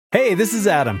Hey, this is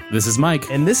Adam. This is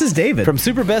Mike. And this is David. From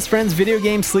Super Best Friends Video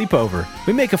Game Sleepover.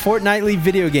 We make a fortnightly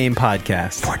video game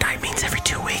podcast. Fortnight means every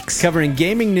 2 weeks. Covering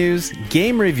gaming news,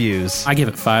 game reviews. I give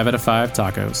it 5 out of 5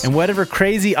 tacos. And whatever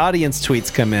crazy audience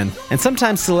tweets come in. And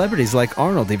sometimes celebrities like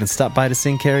Arnold even stop by to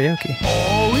sing karaoke.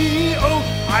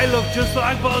 I look just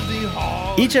like Buddy Hall.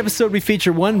 Each episode we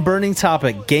feature one burning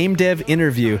topic, game dev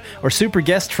interview, or super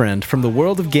guest friend from the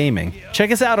world of gaming.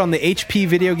 Check us out on the HP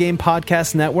Video Game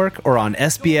Podcast Network or on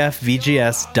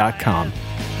sbfvgs.com.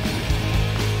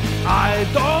 I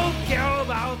don't care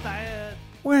about that.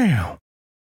 Wow.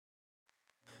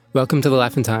 Welcome to the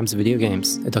Life and Times of Video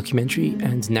Games, a documentary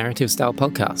and narrative-style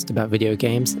podcast about video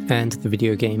games and the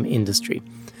video game industry,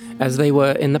 as they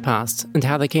were in the past and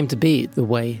how they came to be the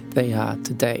way they are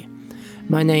today.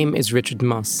 My name is Richard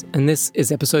Moss, and this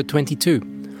is episode 22,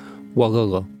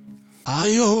 Wololo.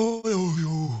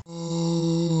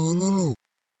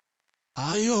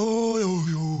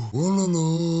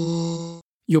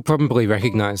 You'll probably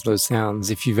recognize those sounds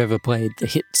if you've ever played the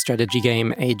hit strategy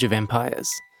game Age of Empires,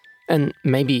 and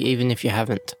maybe even if you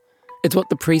haven't. It's what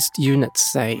the priest units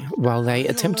say while they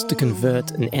attempt to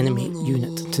convert an enemy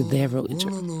unit to their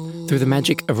religion through the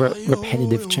magic of a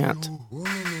repetitive chant.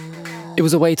 It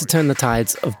was a way to turn the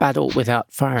tides of battle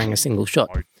without firing a single shot,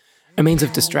 a means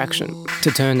of distraction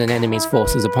to turn an enemy's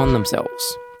forces upon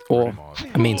themselves, or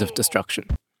a means of destruction.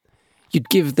 You'd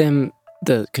give them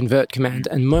the convert command,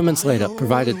 and moments later,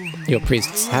 provided your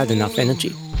priests had enough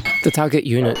energy, the target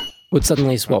unit would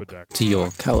suddenly swap to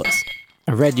your colours.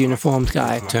 A red uniformed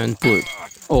guy turned blue,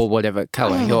 or whatever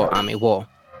colour your army wore.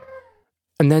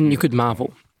 And then you could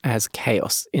marvel as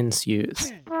chaos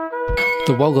ensues.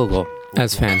 The Wololo,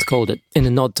 as fans called it, in a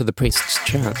nod to the priest's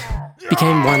chant,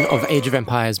 became one of Age of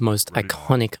Empires' most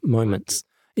iconic moments,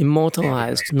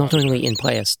 immortalised not only in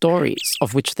player stories,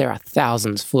 of which there are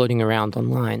thousands floating around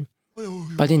online,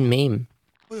 but in meme.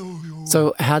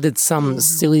 So how did some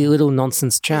silly little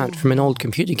nonsense chant from an old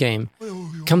computer game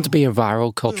come to be a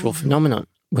viral cultural phenomenon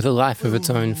with a life of its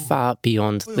own far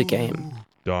beyond the game?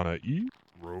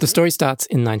 The story starts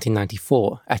in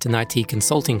 1994 at an IT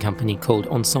consulting company called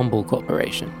Ensemble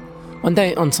Corporation. One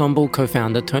day, Ensemble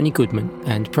co-founder Tony Goodman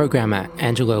and programmer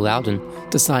Angelo Loudon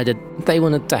decided they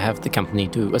wanted to have the company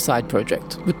do a side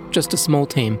project with just a small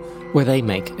team where they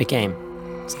make a game.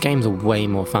 Games are way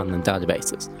more fun than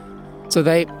databases. So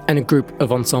they, and a group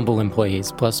of Ensemble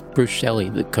employees, plus Bruce Shelley,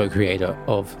 the co-creator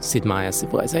of Sid Meier's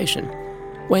Civilization,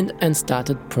 went and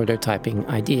started prototyping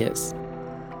ideas.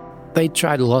 They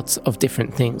tried lots of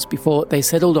different things before they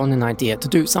settled on an idea to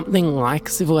do something like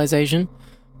Civilization,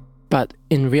 but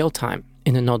in real time,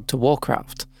 in a nod to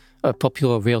Warcraft, a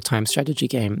popular real-time strategy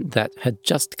game that had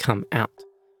just come out.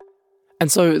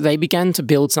 And so they began to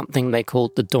build something they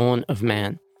called the Dawn of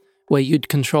Man, where you'd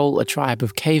control a tribe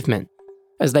of cavemen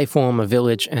as they form a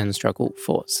village and struggle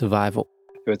for survival.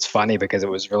 It's funny because it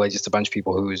was really just a bunch of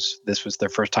people this was their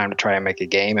first time to try and make a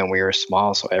game, and we were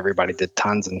small, so everybody did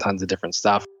tons and tons of different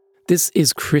stuff. This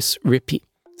is Chris Rippey,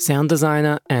 sound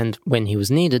designer and, when he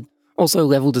was needed, also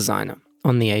level designer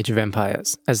on the Age of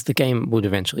Empires, as the game would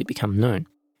eventually become known.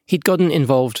 He'd gotten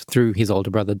involved through his older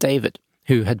brother David,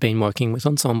 who had been working with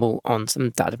Ensemble on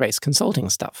some database consulting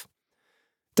stuff.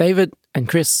 David and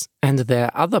Chris and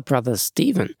their other brother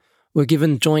Stephen were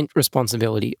given joint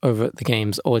responsibility over the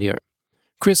game's audio.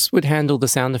 Chris would handle the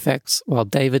sound effects while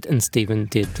David and Stephen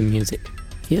did the music.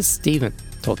 Here's Stephen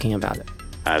talking about it.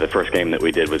 The first game that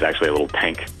we did was actually a little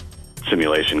tank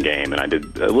simulation game, and I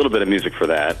did a little bit of music for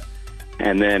that.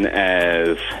 And then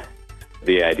as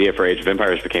the idea for Age of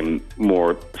Empires became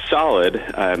more solid,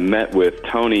 I met with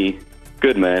Tony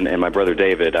Goodman and my brother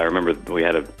David. I remember we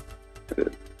had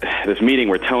this meeting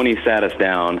where Tony sat us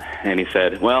down and he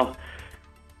said, well,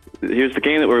 here's the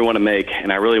game that we want to make,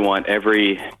 and I really want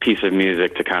every piece of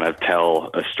music to kind of tell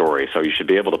a story. So you should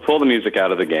be able to pull the music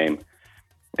out of the game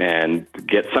and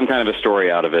get some kind of a story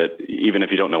out of it, even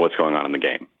if you don't know what's going on in the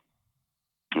game.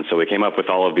 And so we came up with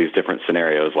all of these different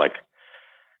scenarios. Like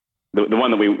the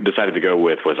one that we decided to go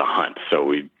with was a hunt. So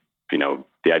we,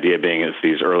 the idea being is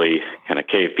these early kind of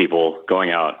cave people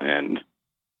going out and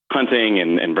hunting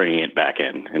and bringing it back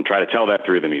in and try to tell that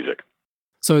through the music.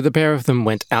 So the pair of them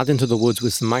went out into the woods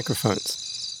with some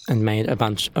microphones and made a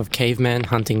bunch of caveman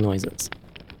hunting noises.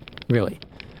 Really.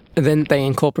 And then they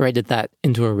incorporated that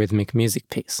into a rhythmic music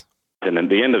piece. And at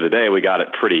the end of the day, we got it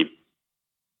pretty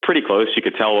close. You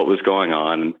could tell what was going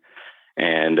on.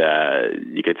 And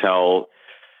you could tell,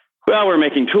 well, we're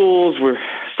making tools. We're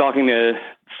stalking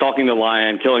the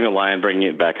lion, killing the lion, bringing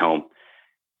it back home.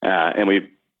 And we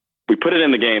put it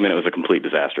in the game, and it was a complete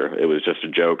disaster. It was just a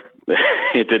joke.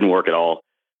 It didn't work at all.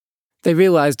 They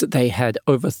realized that they had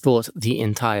overthought the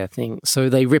entire thing, so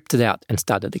they ripped it out and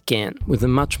started again with a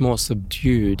much more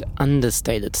subdued,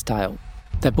 understated style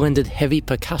that blended heavy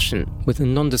percussion with a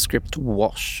nondescript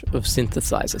wash of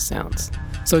synthesizer sounds.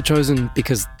 So chosen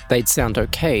because they'd sound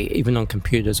okay even on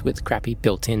computers with crappy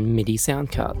built-in MIDI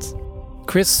sound cards.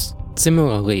 Chris,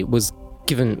 similarly, was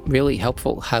given really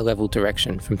helpful high-level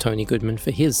direction from Tony Goodman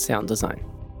for his sound design.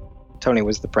 Tony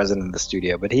was the president of the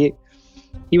studio, but he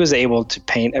was able to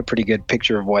paint a pretty good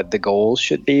picture of what the goals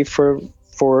should be for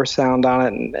sound on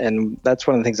it. And that's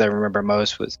one of the things I remember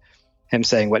most was him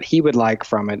saying what he would like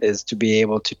from it is to be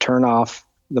able to turn off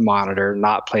the monitor,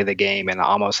 not play the game, and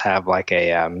almost have like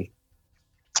a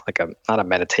not a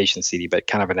meditation CD, but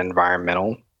kind of an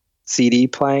environmental CD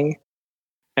playing.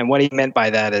 And what he meant by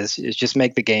that is just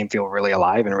make the game feel really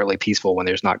alive and really peaceful when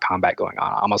there's not combat going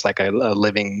on, almost like a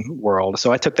living world.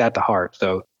 So I took that to heart.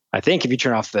 So I think if you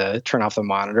turn off the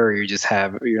monitor, or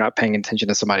you're not paying attention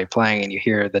to somebody playing, and you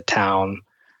hear the town,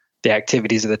 the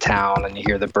activities of the town, and you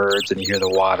hear the birds and you hear the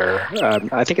water.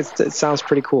 I think it sounds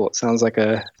pretty cool. It sounds like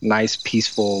a nice,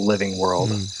 peaceful living world.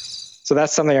 So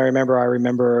that's something I remember. I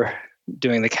remember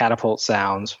doing the catapult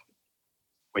sounds,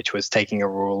 which was taking a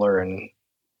ruler and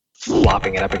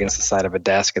flopping it up against the side of a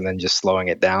desk and then just slowing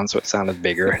it down so it sounded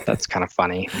bigger. That's kind of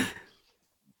funny.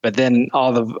 But then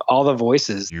all the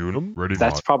voices,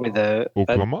 that's probably that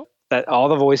all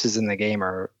the voices in the game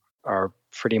are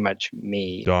pretty much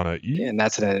me. And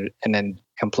that's an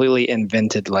completely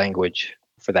invented language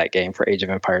for that game, for Age of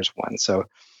Empires 1. So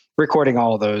recording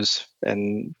all of those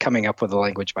and coming up with a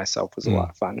language myself was a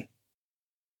lot of fun.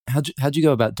 How'd you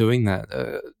go about doing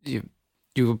that? You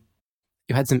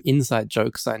had some inside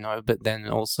jokes, I know, but then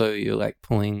also you're like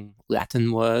pulling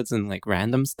Latin words and like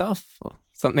random stuff or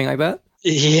something like that?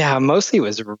 Yeah, mostly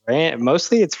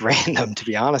it's random, to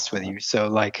be honest with you. So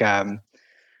like a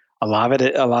lot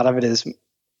of it is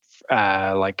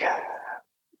like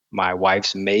my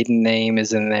wife's maiden name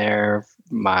is in there.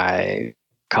 My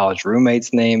college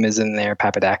roommate's name is in there.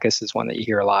 Papadakis is one that you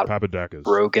hear a lot.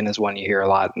 Rogan is one you hear a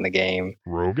lot in the game.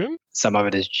 Rogan? Some of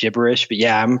it is gibberish, but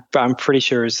yeah, I'm pretty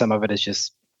sure some of it is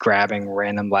just grabbing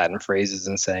random Latin phrases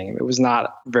and saying it was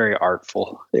not very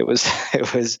artful. It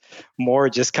was more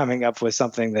just coming up with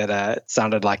something that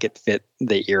sounded like it fit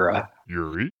the era.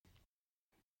 Yuri?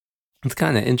 It's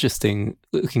kind of interesting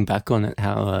looking back on it,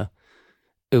 how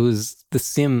it was The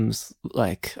Sims,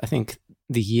 like I think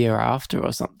the year after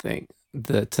or something,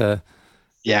 that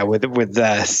with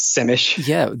Simish.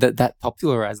 Yeah, that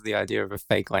popularized the idea of a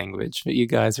fake language. But you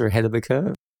guys are ahead of the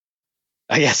curve.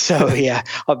 I guess so, yeah.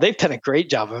 Oh, they've done a great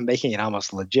job of making it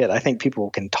almost legit. I think people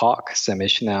can talk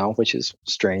Simish now, which is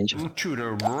strange. I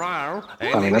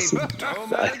mean,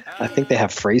 I think they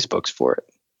have phrase books for it,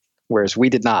 whereas we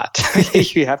did not.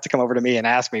 You have to come over to me and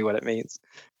ask me what it means.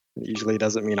 It usually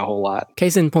doesn't mean a whole lot.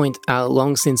 Case in point, our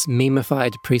long-since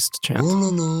memified priest chant.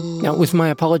 Now, with my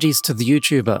apologies to the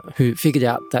YouTuber who figured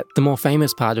out that the more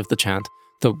famous part of the chant,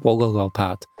 the Wololo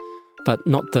part, but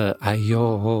not the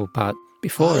ayo part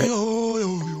before it,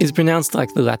 is pronounced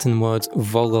like the Latin words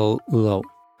Wololo,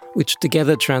 which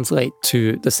together translate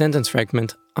to the sentence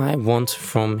fragment, I want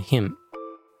from him.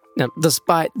 Now,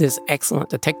 despite this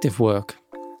excellent detective work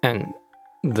and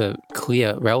the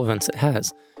clear relevance it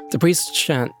has, the priest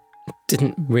chant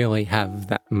didn't really have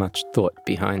that much thought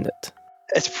behind it.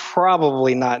 It's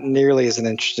probably not nearly as an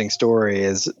interesting story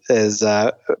as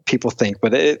people think,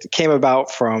 but it came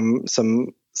about from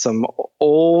some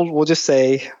old, we'll just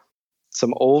say,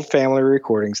 some old family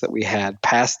recordings that we had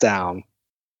passed down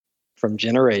from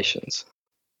generations.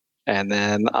 And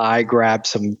then I grabbed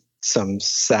some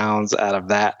sounds out of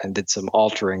that and did some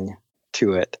altering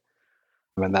to it.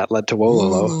 And that led to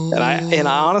Wololo. And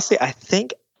I honestly, I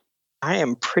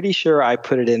am pretty sure I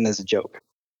put it in as a joke.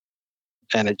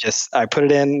 And I put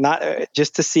it in not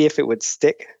just to see if it would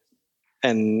stick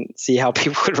and see how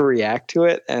people would react to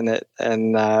it. And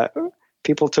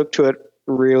people took to it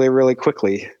really, really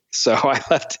quickly. So I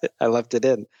left it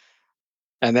in.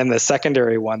 And then the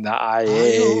secondary one, the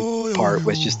IA part,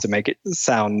 was just to make it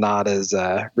sound not as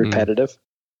repetitive.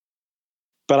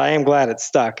 But I am glad it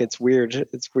stuck. It's weird.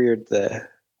 It's weird the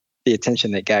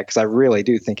attention it got, because I really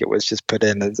do think it was just put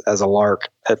in as a lark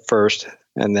at first,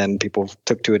 and then people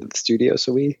took to it at the studio,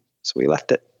 so we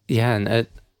left it. Yeah, and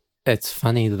it's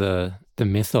funny the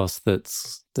mythos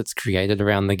that's created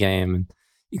around the game. And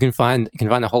you can find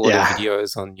a whole lot of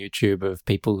videos on YouTube of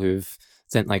people who've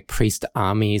sent like priest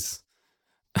armies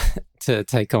to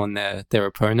take on their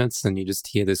opponents, and you just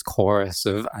hear this chorus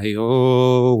of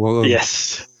 "Ayo, whoa."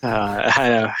 Yes, I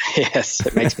know. Yes,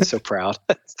 it makes me so proud.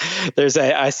 There's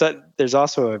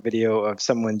also a video of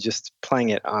someone just playing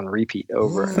it on repeat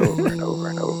over and over and over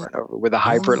and over and over with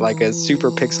a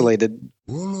super pixelated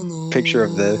picture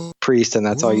of the priest, and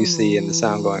that's all you see, and the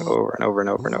sound going over and over and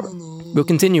over and over. We'll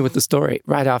continue with the story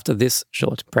right after this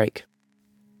short break.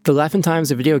 The Life and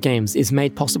Times of Video Games is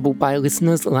made possible by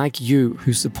listeners like you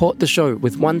who support the show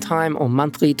with one-time or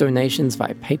monthly donations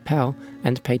via PayPal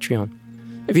and Patreon.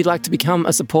 If you'd like to become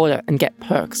a supporter and get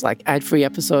perks like ad-free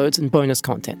episodes and bonus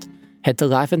content, head to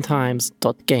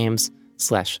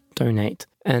lifeandtimes.games/donate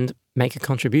and make a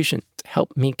contribution to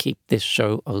help me keep this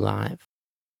show alive.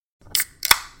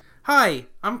 Hi,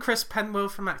 I'm Chris Penwell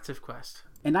from ActiveQuest.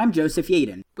 And I'm Joseph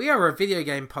Yaden. We are a video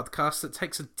game podcast that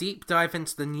takes a deep dive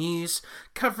into the news,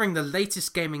 covering the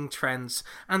latest gaming trends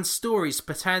and stories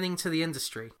pertaining to the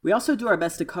industry. We also do our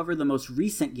best to cover the most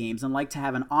recent games and like to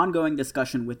have an ongoing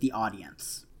discussion with the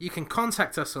audience. You can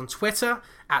contact us on Twitter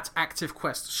at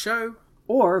ActiveQuestShow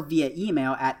or via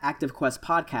email at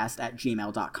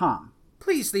activequestpodcast@gmail.com.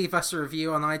 Please leave us a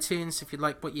review on iTunes if you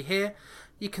like what you hear.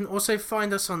 You can also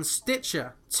find us on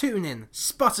Stitcher, TuneIn,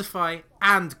 Spotify,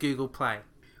 and Google Play.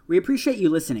 We appreciate you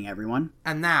listening, everyone.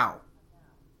 And now,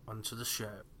 on to the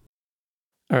show.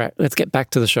 All right, let's get back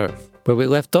to the show. Where we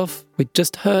left off, we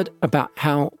just heard about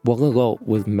how Wololo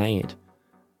was made.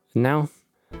 And now,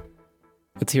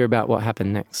 let's hear about what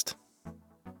happened next.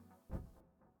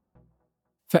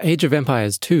 For Age of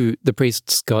Empires 2, the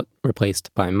priests got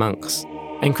replaced by monks,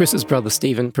 and Chris's brother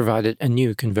Stephen provided a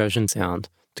new conversion sound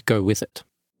to go with it.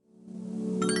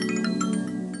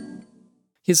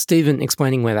 Here's Stephen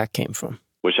explaining where that came from.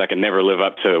 Wish I could never live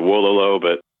up to Wololo,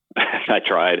 but I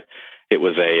tried. It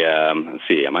was let's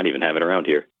see, I might even have it around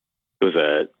here. It was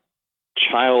a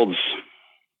child's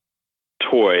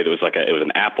toy. It was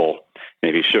an apple,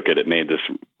 and if you shook it, it made this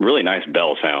really nice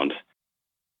bell sound.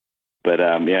 But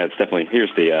yeah, it's definitely, there's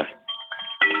the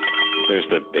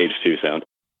Age 2 sound.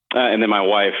 And then my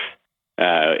wife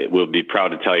will be proud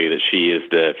to tell you that she is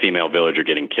the female villager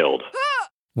getting killed.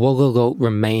 Wololo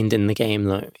remained in the game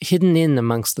though, hidden in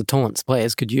amongst the taunts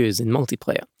players could use in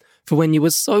multiplayer, for when you were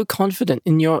so confident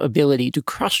in your ability to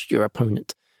crush your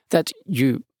opponent that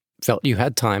you felt you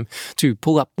had time to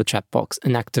pull up the chat box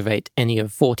and activate any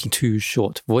of 42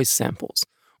 short voice samples,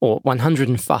 or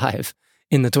 105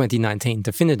 in the 2019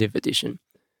 Definitive Edition,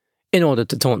 in order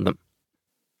to taunt them.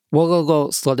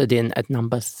 Wololo slotted in at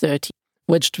number 30,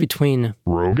 wedged between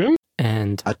Rogan?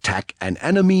 And Attack an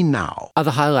enemy now.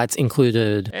 Other highlights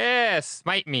included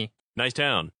smite me. Nice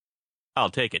town.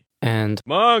 I'll take it. And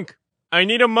Monk! I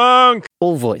need a monk!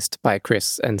 All voiced by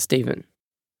Chris and Stephen.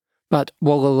 But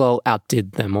Wololo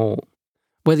outdid them all,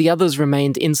 where the others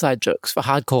remained inside jokes for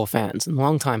hardcore fans and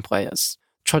longtime players,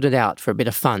 trotted out for a bit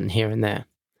of fun here and there.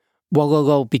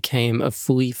 Wololo became a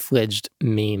fully fledged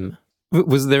meme.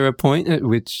 Was there a point at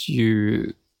which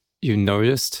you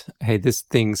noticed, hey, this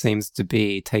thing seems to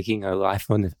be taking a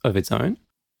life of its own?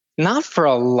 Not for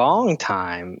a long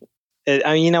time.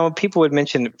 People would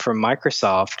mention it from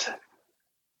Microsoft.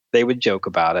 They would joke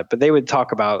about it, but they would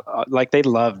talk about, they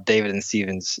loved David and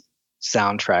Steven's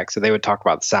soundtrack, so they would talk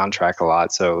about the soundtrack a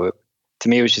lot. So to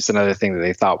me, it was just another thing that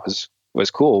they thought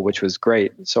was cool, which was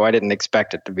great. So I didn't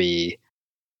expect it to be,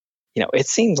 it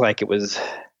seems like it was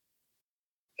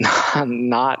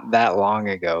not that long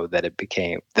ago that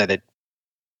it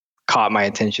caught my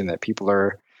attention that people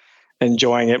are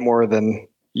enjoying it more than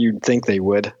you'd think they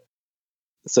would.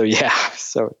 So yeah,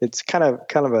 so it's kind of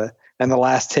in the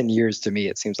last 10 years to me,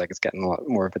 it seems like it's gotten a lot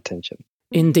more of attention.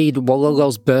 Indeed,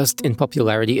 Wololo's burst in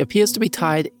popularity appears to be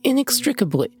tied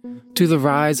inextricably to the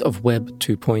rise of Web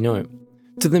 2.0,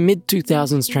 to the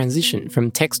mid-2000s transition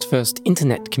from text-first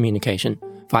internet communication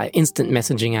via instant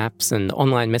messaging apps and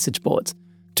online message boards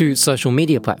to social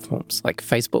media platforms like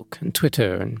Facebook and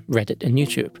Twitter and Reddit and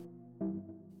YouTube.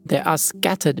 There are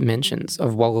scattered mentions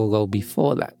of Wololo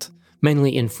before that,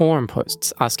 mainly in forum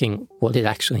posts asking what it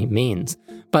actually means,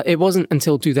 but it wasn't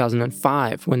until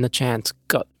 2005 when the chant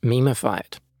got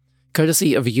memeified,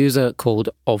 courtesy of a user called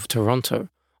Of Toronto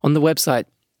on the website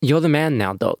You're the Man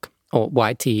Now Dog, or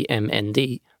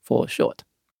YTMND for short.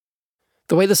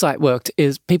 The way the site worked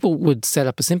is people would set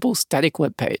up a simple static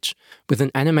web page with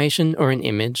an animation or an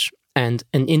image and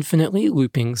an infinitely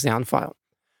looping sound file.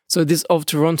 So this Of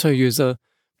Toronto user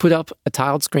put up a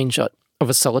tiled screenshot of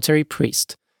a solitary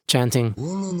priest chanting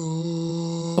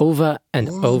over and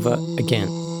over again.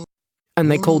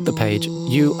 And they called the page,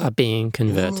 You Are Being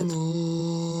Converted.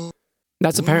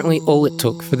 That's apparently all it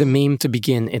took for the meme to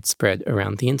begin its spread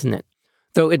around the internet,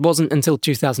 though it wasn't until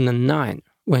 2009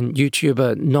 when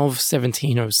YouTuber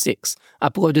Nov1706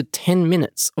 uploaded 10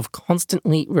 minutes of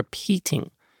constantly repeating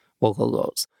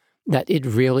Wololos that it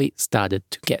really started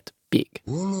to get big.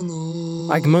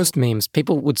 Like most memes,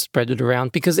 people would spread it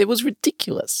around because it was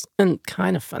ridiculous and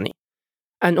kind of funny.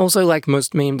 And also, like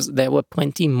most memes, there were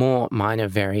plenty more minor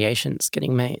variations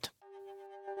getting made.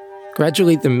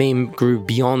 Gradually, the meme grew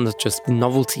beyond just the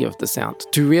novelty of the sound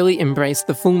to really embrace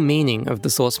the full meaning of the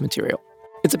source material.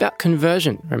 It's about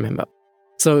conversion, remember?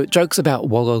 So jokes about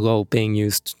Wololo being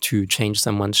used to change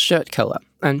someone's shirt color,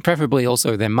 and preferably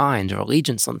also their mind or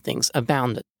allegiance on things,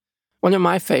 abounded. One of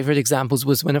my favorite examples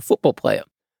was when a football player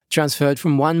transferred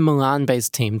from one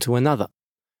Milan-based team to another,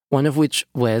 one of which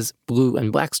wears blue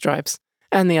and black stripes,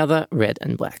 and the other red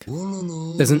and black.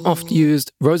 There's an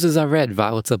oft-used roses are red,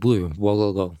 violets are blue,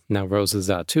 Wololo, now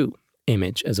roses are too,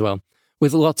 image as well,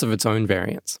 with lots of its own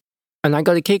variants. And I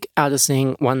got a kick out of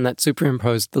seeing one that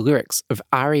superimposed the lyrics of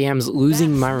R.E.M's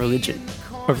Losing My Religion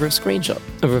over a screenshot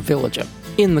of a villager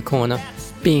in the corner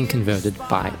being converted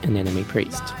by an enemy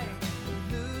priest.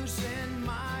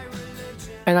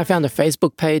 And I found a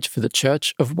Facebook page for the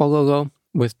Church of Wololo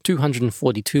with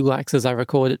 242 likes as I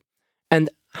recorded, and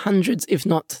hundreds, if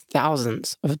not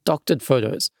thousands, of doctored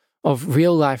photos of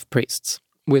real-life priests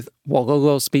with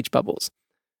Wololo speech bubbles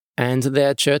and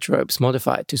their church robes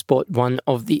modified to sport one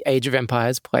of the Age of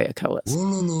Empires player colours.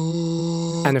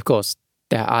 And of course,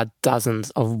 there are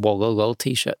dozens of Wololo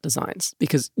t-shirt designs,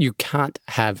 because you can't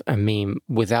have a meme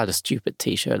without a stupid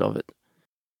t-shirt of it.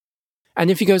 And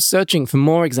if you go searching for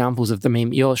more examples of the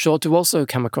meme, you're sure to also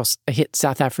come across a hit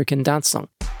South African dance song,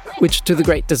 which, to the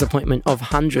great disappointment of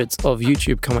hundreds of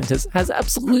YouTube commenters, has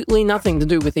absolutely nothing to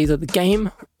do with either the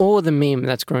game or the meme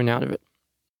that's grown out of it.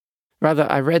 Rather,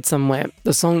 I read somewhere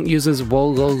the song uses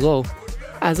Wololo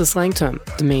as a slang term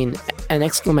to mean an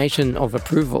exclamation of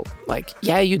approval, like,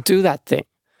 yeah, you do that thing,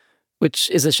 which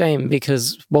is a shame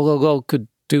because Wololo could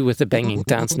do with a banging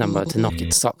dance number to knock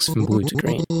its socks from blue to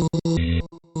green.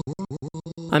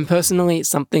 I'm personally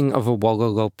something of a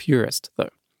Wololo purist, though.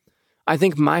 I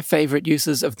think my favourite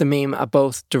uses of the meme are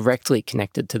both directly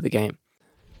connected to the game.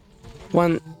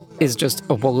 One is just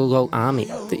a Wololo army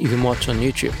that you can watch on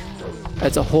YouTube.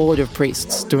 It's a horde of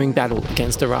priests doing battle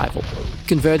against a rival,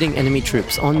 converting enemy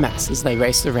troops en masse as they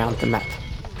race around the map.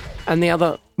 And the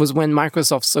other was when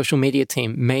Microsoft's social media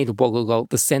team made Wololo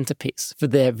the centerpiece for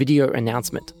their video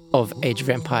announcement of Age of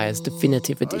Empires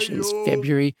Definitive Edition's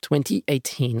February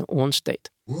 2018 launch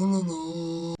date.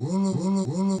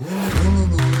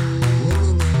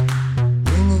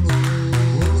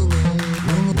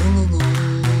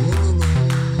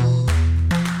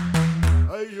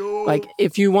 Like,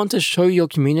 if you want to show your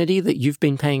community that you've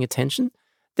been paying attention,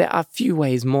 there are few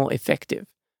ways more effective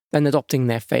than adopting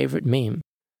their favorite meme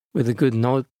with a good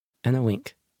nod and a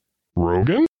wink.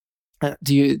 Rogan?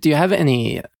 Do you have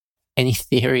any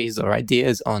theories or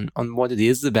ideas on what it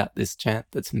is about this chant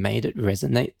that's made it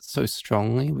resonate so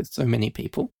strongly with so many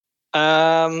people?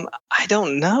 I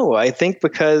don't know. I think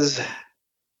because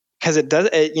it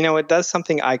does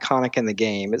something iconic in the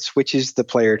game. It switches the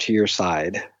player to your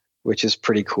side, which is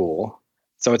pretty cool.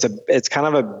 So it's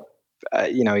kind of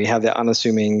you have the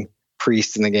unassuming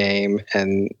priest in the game,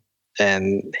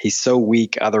 and he's so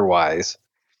weak otherwise,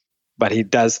 but he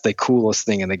does the coolest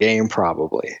thing in the game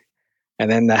probably.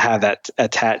 And then to have that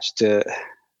attached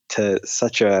to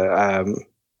such a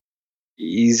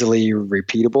easily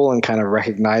repeatable and kind of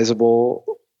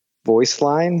recognizable voice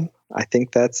line, I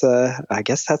think I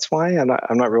guess that's why.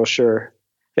 I'm not real sure.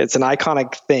 It's an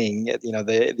iconic thing.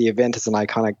 The event is an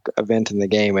iconic event in the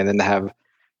game, and then to have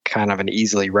kind of an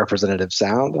easily representative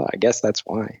sound, I guess that's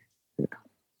why. Yeah.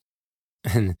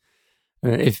 And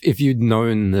if you'd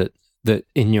known that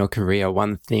in your career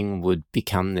one thing would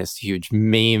become this huge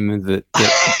meme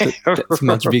that's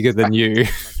much bigger than you.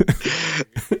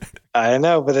 I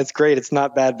know, but it's great. It's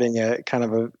not bad being a kind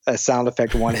of a sound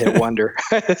effect one-hit wonder.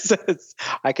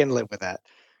 I can live with that.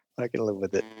 I can live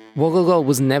with it. Wololo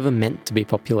was never meant to be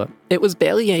popular. It was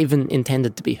barely even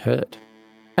intended to be heard.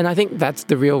 And I think that's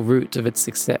the real root of its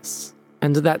success,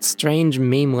 and that strange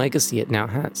meme legacy it now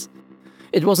has.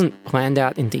 It wasn't planned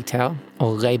out in detail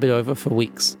or laboured over for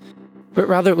weeks, but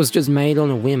rather it was just made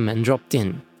on a whim and dropped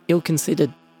in,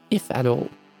 ill-considered, if at all,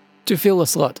 to fill a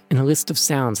slot in a list of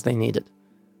sounds they needed.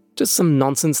 Just some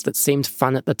nonsense that seemed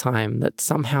fun at the time that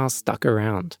somehow stuck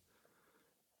around.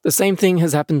 The same thing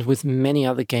has happened with many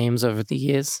other games over the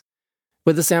years,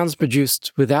 where the sounds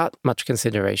produced without much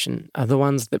consideration are the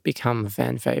ones that become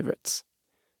fan favourites.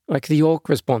 Like the orc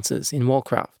responses in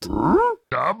Warcraft,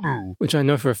 which I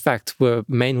know for a fact were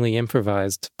mainly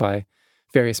improvised by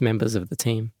various members of the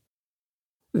team.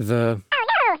 In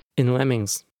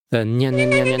Lemmings, The nya nya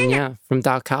nya nya nya from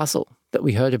Dark Castle that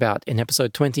we heard about in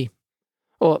episode 20.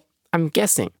 Or, I'm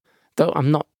guessing, though I'm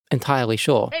not entirely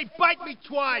sure, Hey, bite me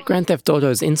twice! Grand Theft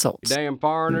Auto's insults, Damn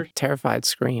foreigners. and terrified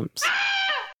screams.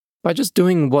 By just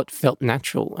doing what felt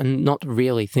natural and not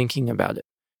really thinking about it,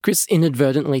 Chris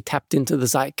inadvertently tapped into the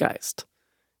zeitgeist.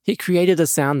 He created a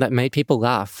sound that made people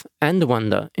laugh and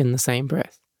wonder in the same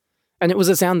breath. And it was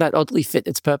a sound that oddly fit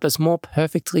its purpose more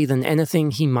perfectly than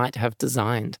anything he might have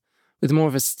designed, with more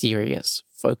of a serious,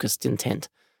 focused intent,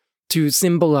 to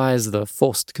symbolize the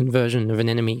forced conversion of an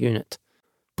enemy unit.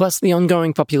 Plus, the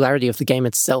ongoing popularity of the game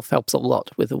itself helps a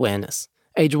lot with awareness.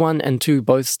 Age 1 and 2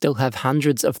 both still have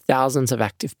hundreds of thousands of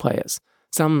active players,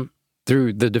 some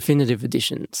through the definitive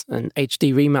editions and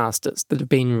HD remasters that have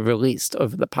been released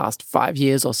over the past 5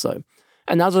 years or so,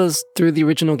 and others through the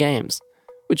original games,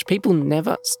 which people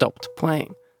never stopped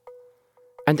playing.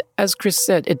 And as Chris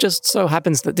said, it just so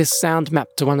happens that this sound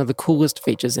mapped to one of the coolest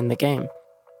features in the game.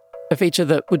 A feature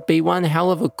that would be one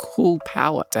hell of a cool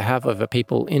power to have over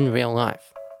people in real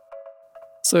life.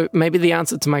 So maybe the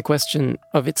answer to my question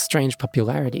of its strange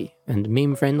popularity and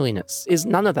meme friendliness is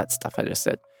none of that stuff I just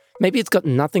said. Maybe it's got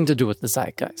nothing to do with the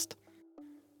zeitgeist.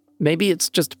 Maybe it's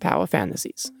just power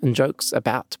fantasies and jokes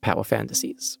about power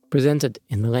fantasies presented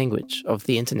in the language of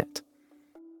the internet.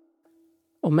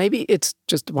 Or maybe it's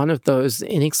just one of those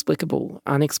inexplicable,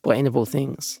 unexplainable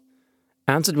things,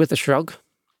 answered with a shrug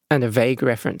and a vague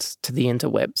reference to the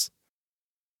interwebs.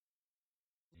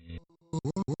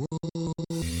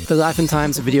 The Life and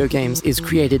Times of Video Games is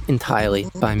created entirely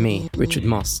by me, Richard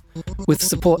Moss, with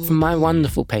support from my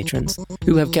wonderful patrons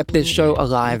who have kept this show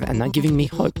alive and are giving me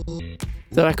hope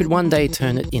that I could one day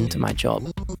turn it into my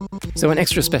job. So an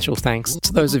extra special thanks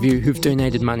to those of you who've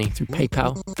donated money through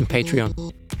PayPal and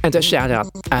Patreon. And a shout out,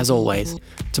 as always,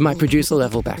 to my producer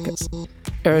level backers,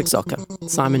 Eric Zocker,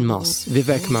 Simon Moss,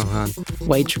 Vivek Mohan,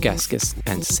 Wade Trugaskis,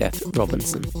 and Seth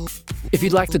Robinson. If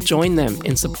you'd like to join them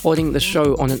in supporting the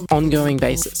show on an ongoing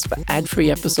basis for ad-free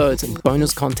episodes and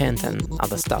bonus content and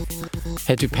other stuff,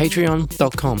 head to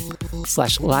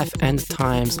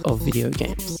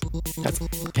patreon.com/lifeandtimesofvideogames. That's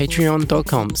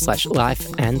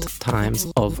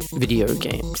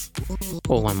patreon.com/lifeandtimesofvideogames.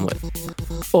 All one word.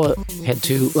 Or head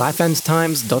to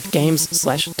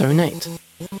lifeandtimes.games/donate,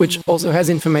 which also has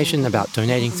information about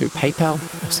donating through PayPal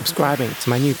or subscribing to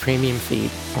my new premium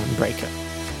feed on Breaker.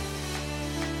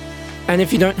 And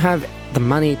if you don't have the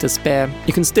money to spare,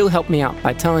 you can still help me out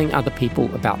by telling other people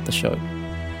about the show.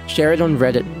 Share it on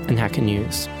Reddit and Hacker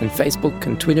News, and Facebook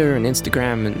and Twitter and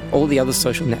Instagram and all the other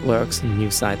social networks and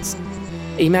news sites.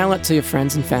 Email it to your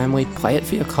friends and family, play it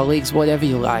for your colleagues, whatever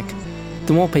you like.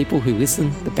 The more people who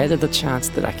listen, the better the chance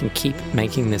that I can keep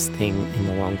making this thing in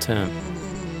the long term.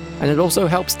 And it also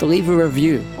helps to leave a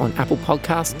review on Apple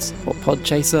Podcasts or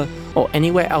Podchaser or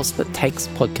anywhere else that takes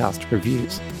podcast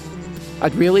reviews.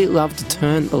 I'd really love to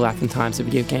turn the Life and Times of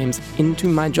Video Games into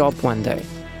my job one day.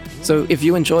 So if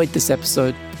you enjoyed this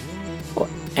episode, or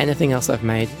anything else I've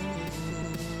made,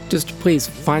 just please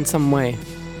find some way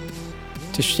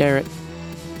to share it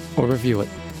or review it.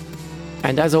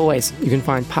 And as always, you can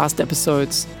find past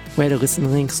episodes, where to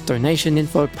listen links, donation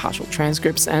info, partial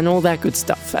transcripts, and all that good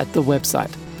stuff at the website,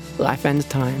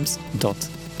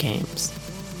 lifeandtimes.games.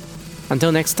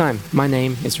 Until next time, my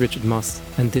name is Richard Moss,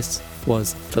 and this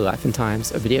was The Life and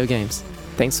Times of Video Games.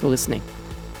 Thanks for listening.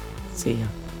 See ya.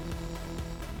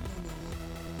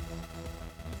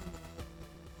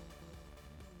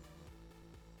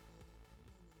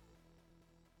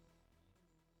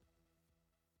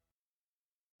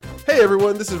 Hey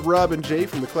everyone, this is Rob and Jay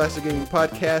from the Classic Gaming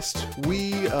Podcast.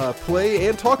 We play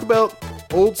and talk about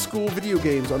old school video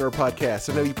games on our podcast.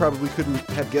 I know you probably couldn't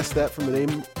have guessed that from the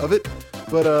name of it,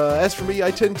 but as for me, I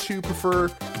tend to prefer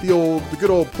the good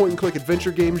old point and click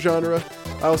adventure game genre.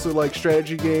 I also like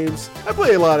strategy games. I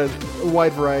play a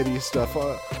wide variety of stuff.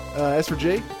 As for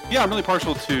Jay? Yeah, I'm really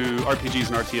partial to RPGs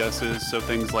and RTSs, so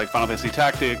things like Final Fantasy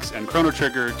Tactics and Chrono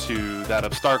Trigger to that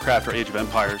of StarCraft or Age of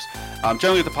Empires.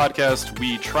 Generally at the podcast,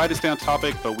 we try to stay on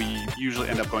topic, but we usually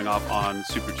end up going off on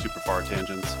super far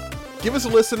tangents. Give us a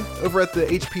listen over at the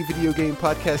HP Video Game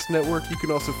Podcast Network. You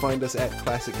can also find us at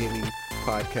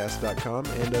classicgamingpodcast.com,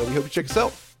 and we hope you check us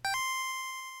out.